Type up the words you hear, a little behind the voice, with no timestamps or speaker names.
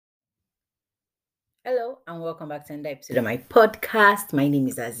Hello and welcome back to another episode of my podcast. My name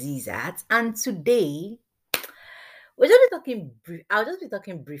is Azizat, and today I'll just be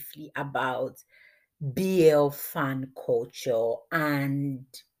talking briefly about BL fan culture and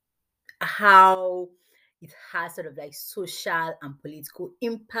how it has sort of like social and political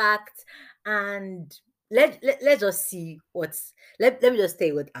impact. And let's just see let me just tell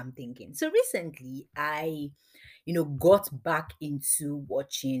you what I'm thinking. So recently I got back into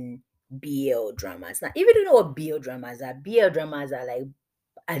watching BL dramas. Now, if you don't know what BL dramas are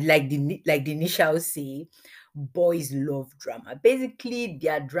like the initials say, boys love drama. Basically, they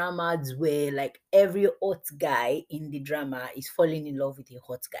are dramas where like every hot guy in the drama is falling in love with a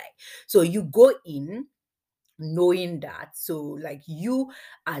hot guy. So you go in knowing that. So like you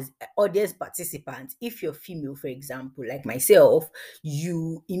as audience participants, if you're female, for example, like myself,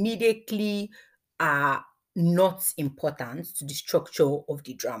 you immediately are not important to the structure of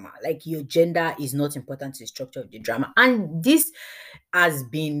the drama. Like your gender is not important to the structure of the drama. And this has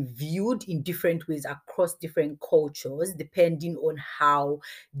been viewed in different ways across different cultures, depending on how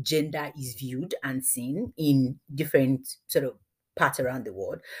gender is viewed and seen in different sort of parts around the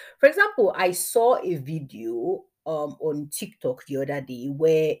world. For example, I saw a video on TikTok the other day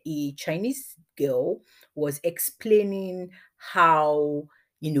where a Chinese girl was explaining how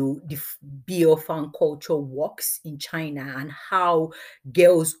the BL fan culture works in China and how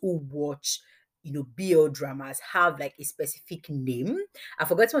girls who watch BL dramas have like a specific name. I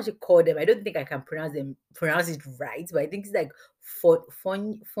forgot what you call them. I don't think I can pronounce it right, but I think it's like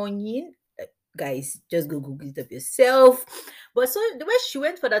Fonyin. Guys, just go Google it up yourself. But so the way she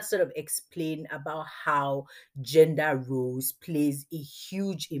went for that sort of explain about how gender roles plays a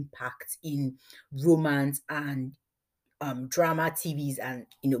huge impact in romance and drama, TVs, and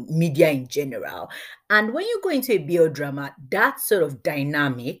media in general. And when you go into a BL drama, that sort of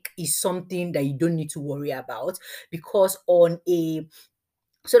dynamic is something that you don't need to worry about, because on a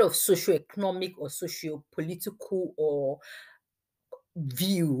sort of socio-economic or socio-political or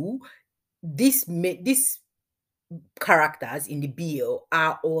view, this characters in the BL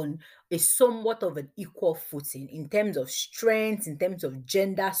are on a somewhat of an equal footing in terms of strength, in terms of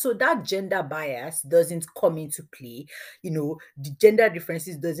gender. So that gender bias doesn't come into play. The gender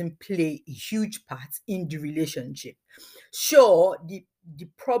differences doesn't play a huge part in the relationship. Sure, the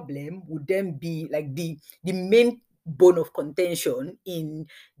problem would then be like the main bone of contention in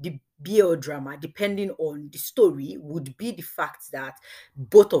the BL drama, depending on the story, would be the fact that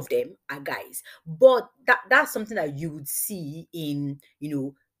both of them are guys. But that's something that you would see in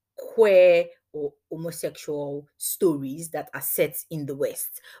queer or homosexual stories that are set in the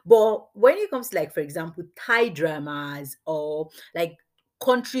West. But when it comes to, like, for example, Thai dramas or like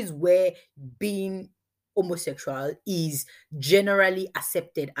countries where being homosexual is generally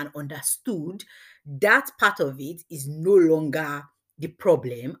accepted and understood, that part of it is no longer the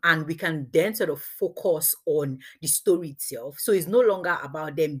problem, and we can then sort of focus on the story itself. So it's no longer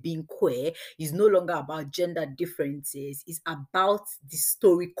about them being queer, it's no longer about gender differences, it's about the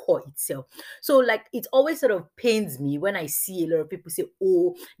story core itself. So like it always sort of pains me when I see a lot of people say,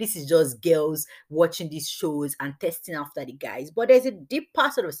 oh, this is just girls watching these shows and testing after the guys. But there's a deeper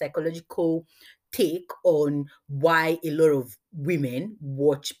sort of psychological take on why a lot of women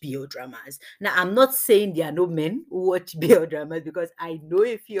watch BL dramas. Now, I'm not saying there are no men who watch BL dramas, because I know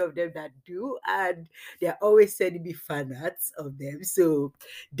a few of them that do, and they're always sending me fan arts of them. So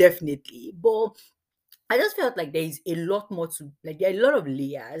definitely. But I just felt like there is a lot more to, like, there are a lot of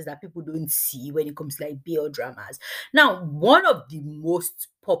layers that people don't see when it comes to like BL dramas. Now, one of the most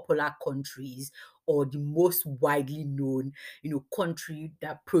popular countries, or the most widely known, country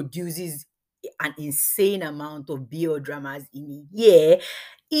that produces an insane amount of BL dramas in a year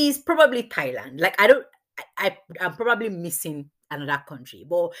is probably Thailand. Like, I don't, I'm probably missing another country,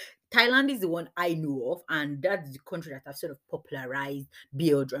 but Thailand is the one I know of, and that's the country that have sort of popularized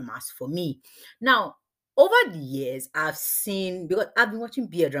BL dramas for me. Now, over the years, I've seen, because I've been watching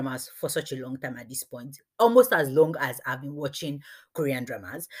BL dramas for such a long time at this point, almost as long as I've been watching Korean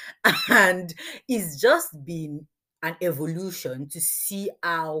dramas. And it's just been an evolution to see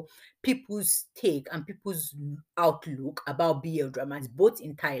how people's take and people's outlook about BL dramas, both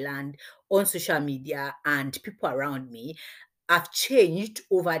in Thailand, on social media, and people around me, have changed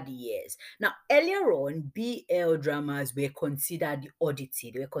over the years. Now, earlier on, BL dramas were considered the oddity.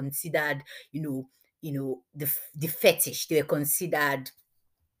 They were considered, the fetish. They were considered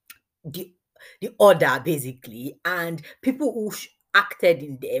the order, basically, and people who acted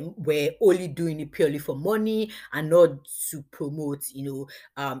in them were only doing it purely for money and not to promote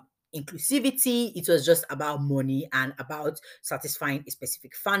inclusivity. It was just about money and about satisfying a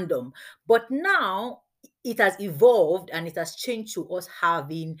specific fandom. But now it has evolved and it has changed to us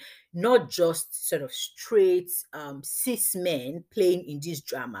having not just sort of straight cis men playing in these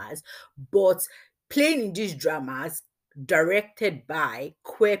dramas, but playing in these dramas directed by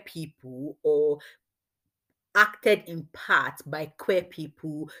queer people or acted in part by queer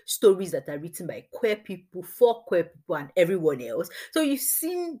people, stories that are written by queer people, for queer people, and everyone else. So you've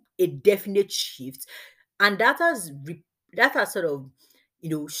seen a definite shift, and that has sort of, you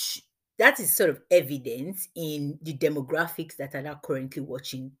know, that is sort of evidence in the demographics that are now currently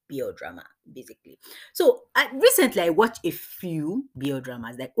watching BL drama, basically. So recently I watched a few BL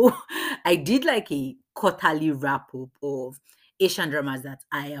dramas. Like, oh, I did like a quarterly wrap up of Asian dramas that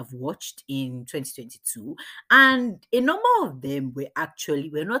I have watched in 2022, and a number of them were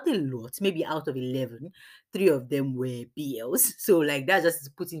not a lot, maybe out of 11, three of them were BLs. So like that just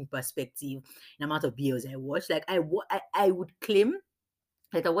to put in perspective the amount of BLs I watched. Like I would claim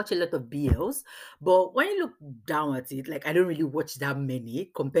like I watch a lot of BLs, but when you look down at it, like I don't really watch that many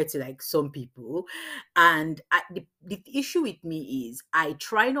compared to like some people. And the issue with me is I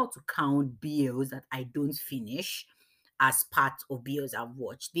try not to count BLs that I don't finish as part of BLs I've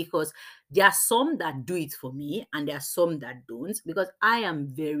watched, because there are some that do it for me and there are some that don't, because I am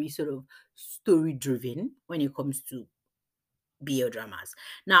very sort of story driven when it comes to BL dramas.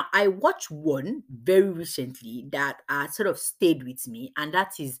 Now, I watched one very recently that sort of stayed with me, and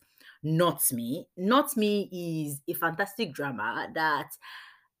that is Not Me. Not Me is a fantastic drama that,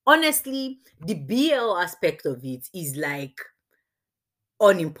 honestly, the BL aspect of it is like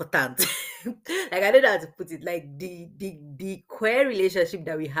unimportant. Like I don't know how to put it. Like the queer relationship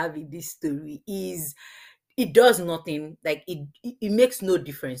that we have in this story is, it does nothing, like it makes no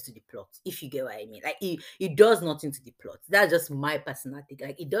difference to the plot, if you get what I mean. Like it does nothing to the plot. That's just my personal thing.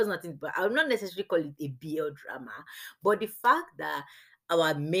 Like it does nothing, but I would not necessarily call it a BL drama. But the fact that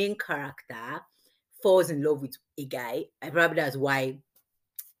our main character falls in love with a guy, and probably that's why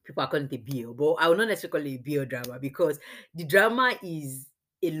people are calling it a BL, but I will not necessarily call it a BL drama, because the drama is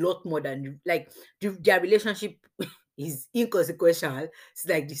a lot more than like their relationship is inconsequential. It's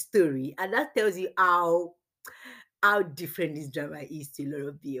like the story, and that tells you how different this drama is to a lot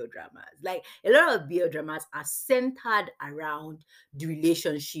of BL dramas. Like a lot of BL dramas are centered around the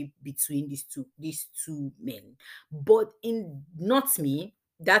relationship between these two men. But in Not Me,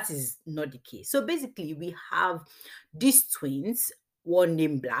 that is not the case. So basically, we have these twins, one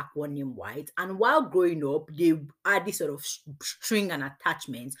named Black, one named White. And while growing up, they had this sort of string and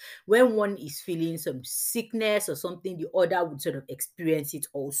attachment. When one is feeling some sickness or something, the other would sort of experience it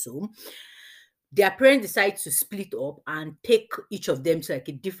also. Their parents decide to split up and take each of them to like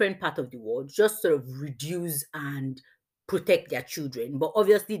a different part of the world, just sort of reduce and protect their children. But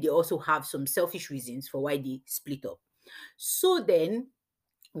obviously, they also have some selfish reasons for why they split up. So then,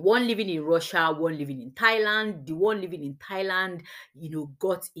 one living in Russia, one living in Thailand. The one living in Thailand,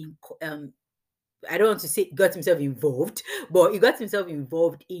 got in. I don't want to say got himself involved, but he got himself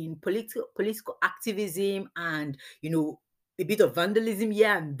involved in political activism and a bit of vandalism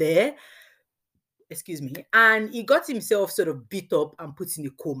here and there, excuse me, and he got himself sort of beat up and put in a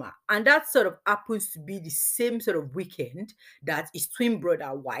coma. And that sort of happens to be the same sort of weekend that his twin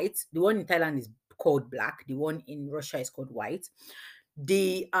brother White, the one in Thailand is called Black, the one in Russia is called White.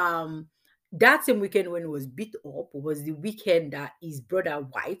 The That same weekend when he was beat up was the weekend that his brother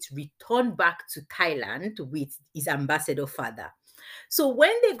White returned back to Thailand with his ambassador father. So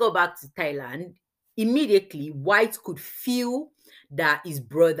when they go back to Thailand, immediately White could feel that his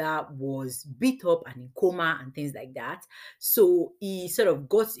brother was beat up and in coma and things like that. So he sort of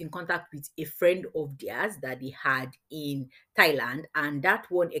got in contact with a friend of theirs that they had in Thailand, and that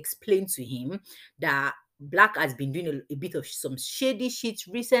one explained to him that Black has been doing a bit of some shady shit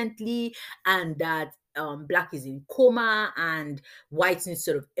recently, and that Black is in coma, and White needs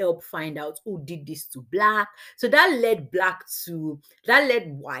to sort of help find out who did this to Black. So that led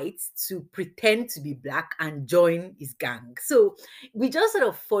White to pretend to be Black and join his gang. So we just sort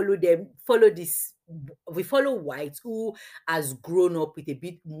of we follow White, who has grown up with a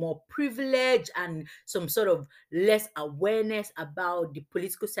bit more privilege and some sort of less awareness about the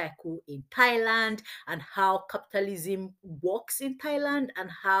political cycle in Thailand and how capitalism works in Thailand, and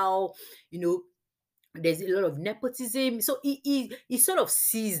how, there's a lot of nepotism. So he sort of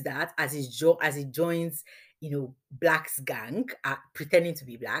sees that as he joins Black's gang pretending to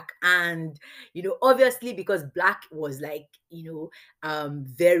be black. And, obviously because Black was like,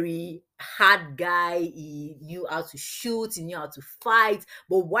 very hard guy. He knew how to shoot, he knew how to fight,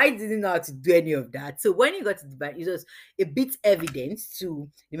 but White didn't know how to do any of that. So when he got to the band, it was a bit evident to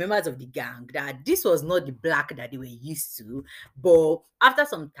the members of the gang that this was not the Black that they were used to. But after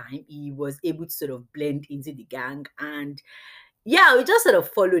some time, he was able to sort of blend into the gang, and yeah, we just sort of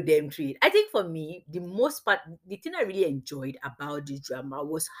follow them through it. I think for me, the thing I really enjoyed about this drama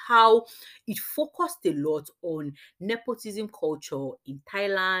was how it focused a lot on nepotism culture in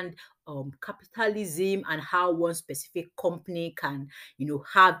Thailand, capitalism, and how one specific company can,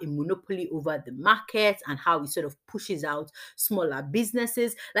 have a monopoly over the market, and how it sort of pushes out smaller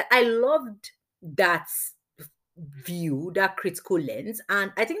businesses. Like, I loved that view, that critical lens.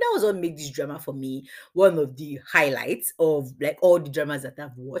 And I think that was what made this drama for me one of the highlights of like all the dramas that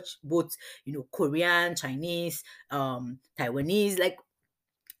I've watched, both Korean, Chinese, Taiwanese.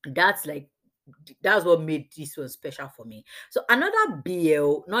 That's like that's what made this one special for me. So another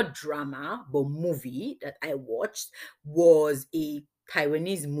BL, not drama, but movie that I watched was a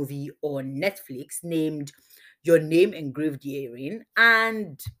Taiwanese movie on Netflix named Your Name Engraved Herein.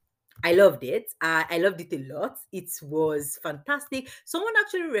 And I loved it. I loved it a lot. It was fantastic. Someone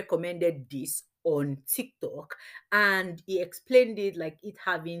actually recommended this on TikTok, and he explained it like it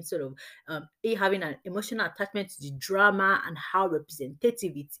having an emotional attachment to the drama, and how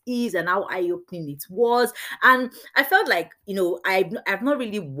representative it is, and how eye-opening it was. And I felt like, I've not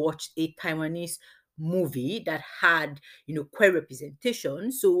really watched a Taiwanese movie that had, queer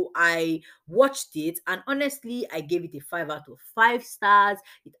representation. So I watched it, and honestly, I gave it a 5 out of 5 stars.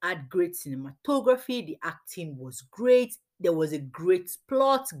 It had great cinematography, the acting was great. There was a great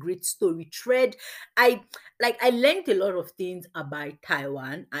plot, great story thread. I learned a lot of things about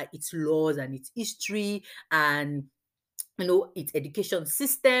Taiwan, its laws and its history, and its education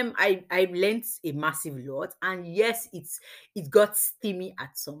system. I learned a massive lot, and yes, it got steamy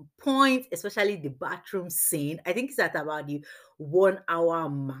at some point, especially the bathroom scene. I think it's at about the 1 hour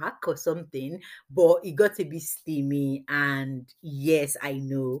mark or something, but it got to be steamy, and yes, I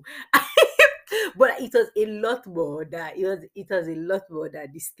know. But it was a lot more that it was a lot more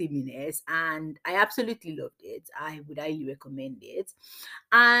than the steaminess, and I absolutely loved it. I would highly recommend it.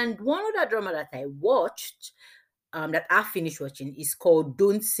 And one other drama that I watched, that I finished watching, is called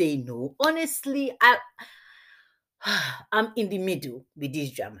Don't Say No. Honestly, I'm in the middle with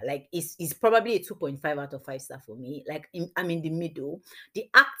this drama. Like, it's probably a 2.5 out of 5 star for me. Like, I'm in the middle. The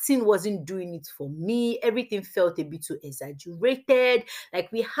acting wasn't doing it for me. Everything felt a bit too exaggerated.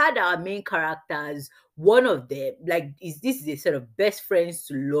 Like, we had our main characters. One of them, like, this is a sort of best friends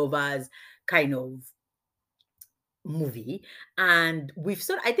to lovers kind of movie, and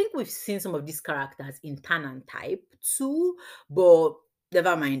I think we've seen some of these characters in Tan and Type too, but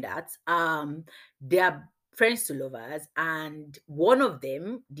never mind that. They are friends to lovers, and one of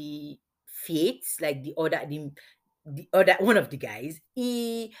them, the Fates, like the other one of the guys,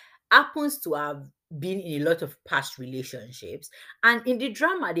 he happens to have been in a lot of past relationships, and in the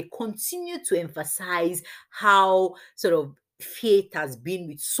drama they continue to emphasize how sort of Faith has been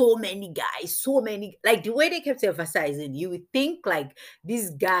with so many guys, so many, like the way they kept emphasizing, you would think like this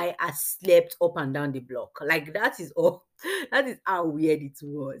guy has slept up and down the block. Like, that is all, that is how weird it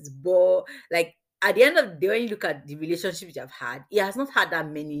was. But like, at the end of the day, when you look at the relationships I've had, he has not had that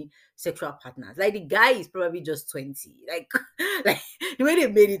many sexual partners. Like, the guy is probably just 20. Like, like the way they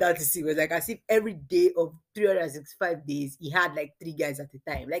made it out to see was like as if every day of 365 days he had like 3 guys at a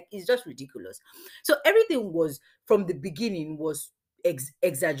time. Like, it's just ridiculous. So everything was, from the beginning, was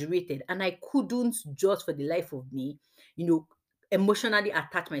exaggerated, and I couldn't, just for the life of me, you know emotionally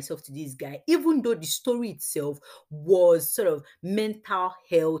attach myself to this guy, even though the story itself was sort of mental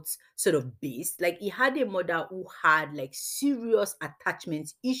health sort of based. Like, he had a mother who had like serious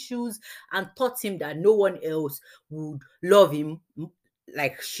attachment issues, and taught him that no one else would love him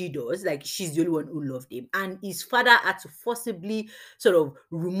like she does. Like, she's the only one who loved him, and his father had to forcibly sort of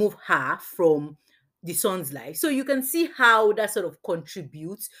remove her from the son's life. So you can see how that sort of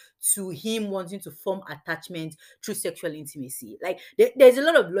contributes to him wanting to form attachment through sexual intimacy. Like, there's a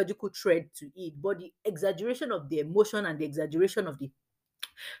lot of logical thread to it, but the exaggeration of the emotion and the exaggeration of the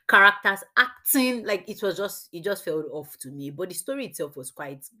characters acting, like, it just felt off to me. But the story itself was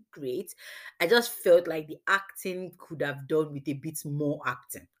quite great. I just felt like the acting could have done with a bit more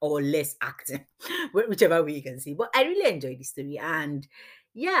acting or less acting, whichever way you can see. But I really enjoyed the story, and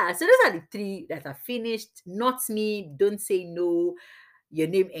yeah, so those are the three that are finished. Not Me, Don't Say No, Your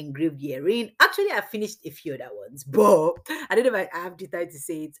Name Engraved Herein. Actually, I finished a few other ones, but I don't know if I have the time to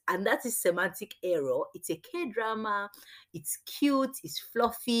say it. And that is Semantic Error. It's a K drama. It's cute. It's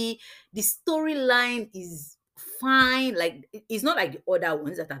fluffy. The storyline is fine. Like it's not like the other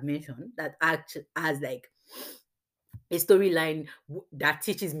ones that I've mentioned that actually has like a storyline that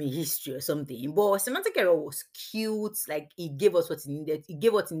teaches me history or something. But Semantic Error was cute. Like it gave us what it needed. It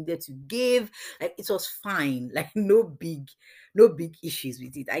gave what it needed to give. Like it was fine. Like no big issues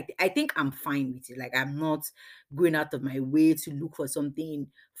with it. I think I'm fine with it. Like I'm not going out of my way to look for something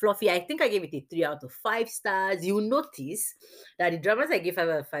fluffy. I think I gave it a 3 out of 5 stars. You'll notice that the dramas I gave 5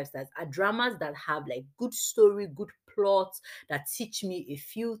 out of 5 stars are dramas that have like good story, good plot, that teach me a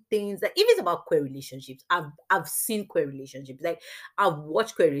few things. Like if it's about queer relationships, I've seen queer relationships. Like I've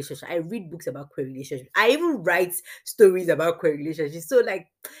watched queer relationships. I read books about queer relationships. I even write stories about queer relationships. So like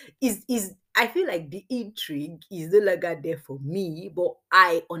is I feel like the intrigue is no longer there for me, but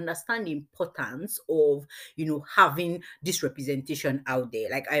I understand the importance of having this representation out there.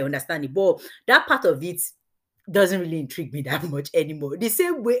 Like I understand it, but that part of it doesn't really intrigue me that much anymore. The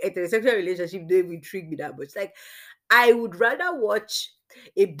same way heterosexual relationship don't even intrigue me that much. Like I would rather watch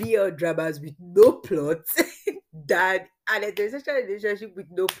a BL dramas with no plot than an heterosexual relationship with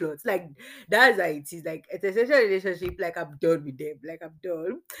no plot. Like that's how it is. Like heterosexual relationship, like I'm done with them. Like I'm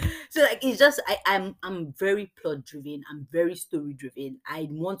done. So like it's just I'm very plot driven. I'm very story driven. I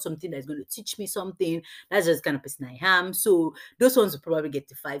want something that's going to teach me something. That's just the kind of person I am. So those ones will probably get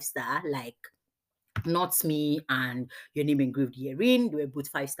to 5 star. Like Not Me and Your Name Engraved Herein. They were both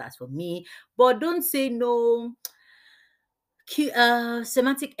 5 stars for me. But don't say no.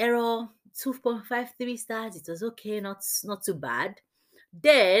 Semantic Error, 2.53 stars. It was okay, not too bad.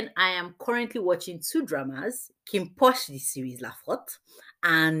 Then I am currently watching 2 dramas, Kim Posh the series Lafort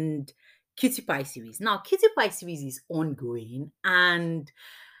and Cutie Pie series. Now, Cutie Pie series is ongoing, and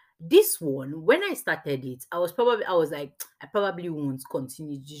this one, when I started it, I was like, I probably won't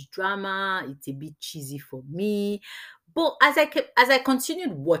continue this drama. It's a bit cheesy for me. But as I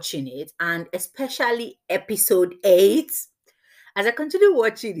continued watching it, and especially episode 8, as I continued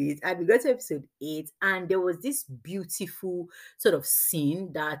watching it, and we got to episode 8, and there was this beautiful sort of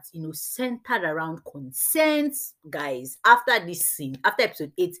scene that centered around consent, guys. After this scene, after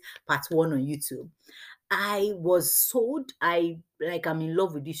episode 8, part 1 on YouTube, I was sold. I'm in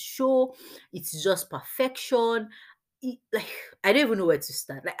love with this show. It's just perfection. Like I don't even know where to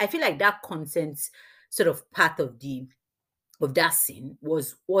start. Like I feel like that consent sort of part of that scene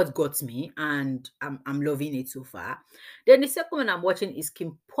was what got me, and I'm loving it so far. Then the second one I'm watching is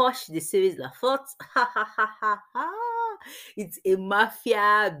Kim Posh, the series La Forte. Ha ha ha ha ha. It's a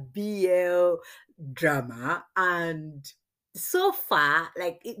mafia BL drama, and so far,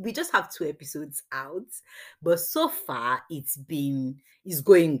 like we just have 2 episodes out, but so far it's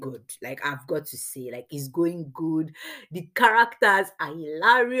going good. Like I've got to say, like it's going good. The characters are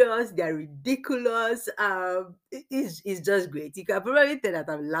hilarious. They're ridiculous. It's just great. You can probably tell that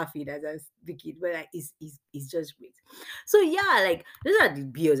I'm laughing as I'm speaking, but like it's just great. So yeah, like those are the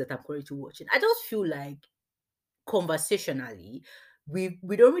BLs that I'm currently watching. I just feel like conversationally, we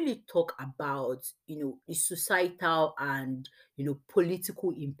don't really talk about the societal and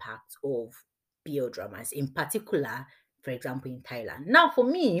political impact of BL dramas, in particular, for example, in Thailand. Now, for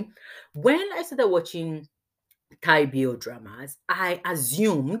me, when I started watching Thai BL dramas, I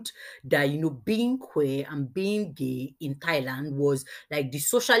assumed that being queer and being gay in Thailand was like the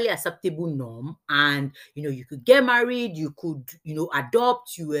socially acceptable norm, and you could get married, you could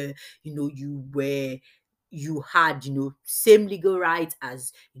adopt, you had same legal rights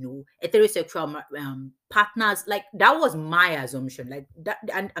as heterosexual partners. Like that was my assumption. Like that,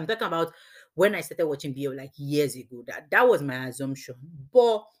 and I'm talking about when I started watching BL like years ago. That was my assumption,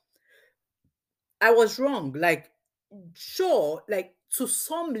 but I was wrong. Like, sure, like to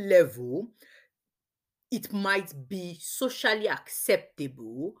some level, it might be socially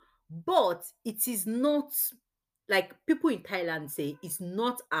acceptable, but it is not, like people in Thailand say, it's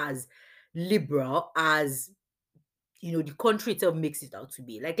not as liberal as the country itself makes it out to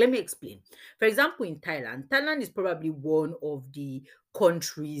be. Like, let me explain. For example, in Thailand is probably one of the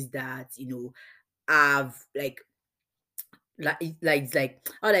countries that have like how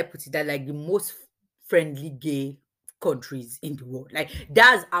do I put it, that like the most friendly gay countries in the world. Like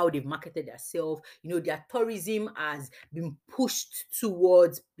that's how they've marketed themselves. Their tourism has been pushed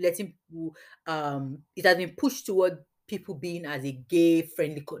towards letting people it has been pushed toward people being as a gay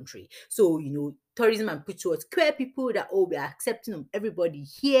friendly country. So tourism and pushed towards queer people, that we are accepting of everybody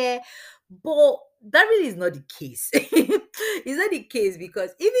here. But that really is not the case. It's not the case,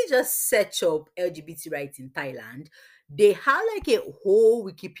 because if you just search up LGBT rights in Thailand, they have like a whole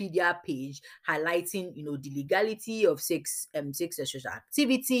Wikipedia page highlighting, the legality of sex sexual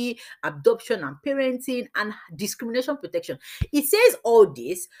activity, adoption and parenting, and discrimination protection. It says all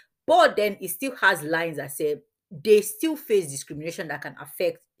this, but then it still has lines that say they still face discrimination that can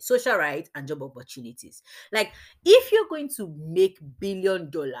affect social rights and job opportunities. Like, if you're going to make $1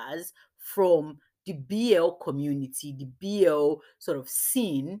 billion from the BL community, the BL sort of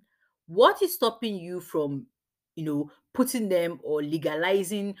scene, what is stopping you from, putting them or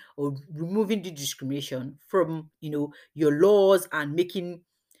legalizing or removing the discrimination from, your laws and making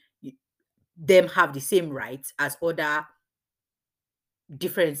them have the same rights as other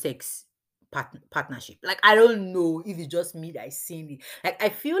different sex partnership? Like, I don't know if it's just me that is seeing it. Like, I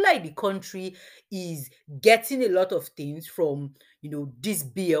feel like the country is getting a lot of things from, this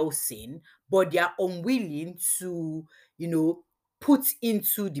BL scene, but they are unwilling to, put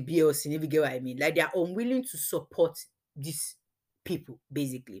into the BL scene, if you get what I mean. Like, they are unwilling to support these people,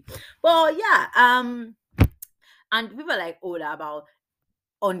 basically. But yeah, and people are like, oh, about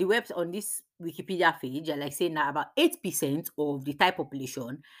on the website, on this Wikipedia page, I like saying that about 8% of the Thai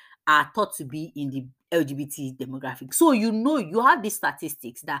population are thought to be in the LGBT demographic. So you have these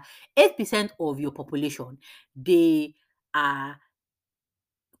statistics that 8% of your population, they are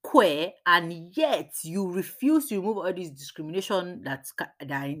queer, and yet you refuse to remove all this discrimination that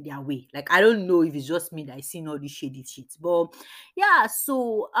are in their way. Like, I don't know if it's just me that I seen all these shady shit. But yeah,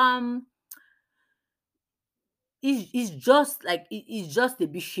 so it's just like it's just a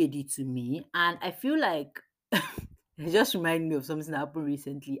bit shady to me, and I feel like it just reminded me of something that happened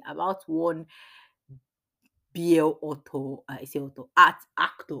recently about one BL author, I say author, art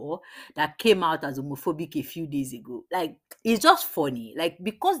actor that came out as homophobic a few days ago. Like, it's just funny, like,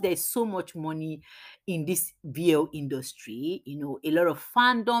 because there's so much money in this BL industry, a lot of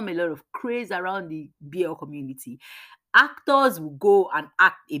fandom, a lot of craze around the BL community. Actors will go and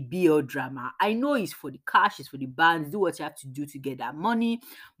act a BL drama. I know it's for the cash, it's for the bands, do what you have to do to get that money,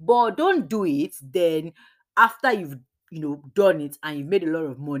 but don't do it then after you've done it and you've made a lot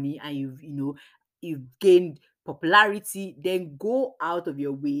of money and you've gained popularity, then go out of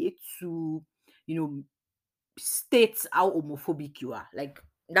your way to you know state how homophobic you are. Like,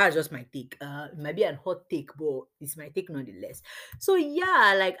 that's just my take. It might be an hot take, but it's my take nonetheless. So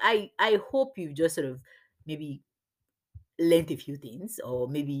yeah, like, I hope you just sort of maybe learned a few things, or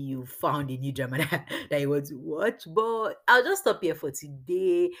maybe you found a new drama that you want to watch. But I'll just stop here for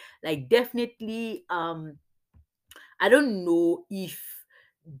today. Like, definitely, I don't know if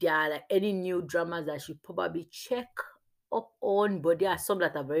there are like any new dramas that I should probably check up on, but there are some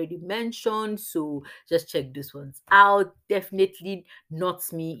that I've already mentioned, so just check those ones out. Definitely Not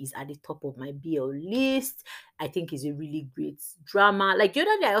Me is at the top of my BL list. I think it's a really great drama. Like, the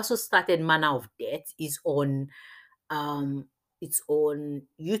other day I also started Manner of Death, is on um it's on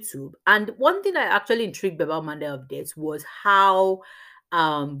YouTube. And one thing that actually intrigued me about Monday of Death was how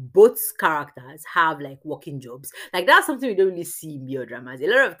both characters have like working jobs. Like, that's something we don't really see in melodramas. A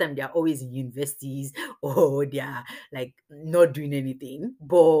lot of time they're always in universities or they're like not doing anything.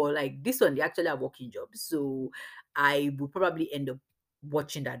 But like this one, they actually have working jobs. So I will probably end up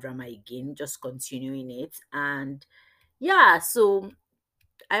watching that drama again, just continuing it. And yeah, so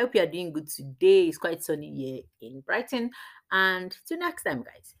I hope you are doing good today. It's quite sunny here in Brighton. And till next time,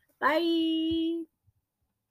 guys. Bye.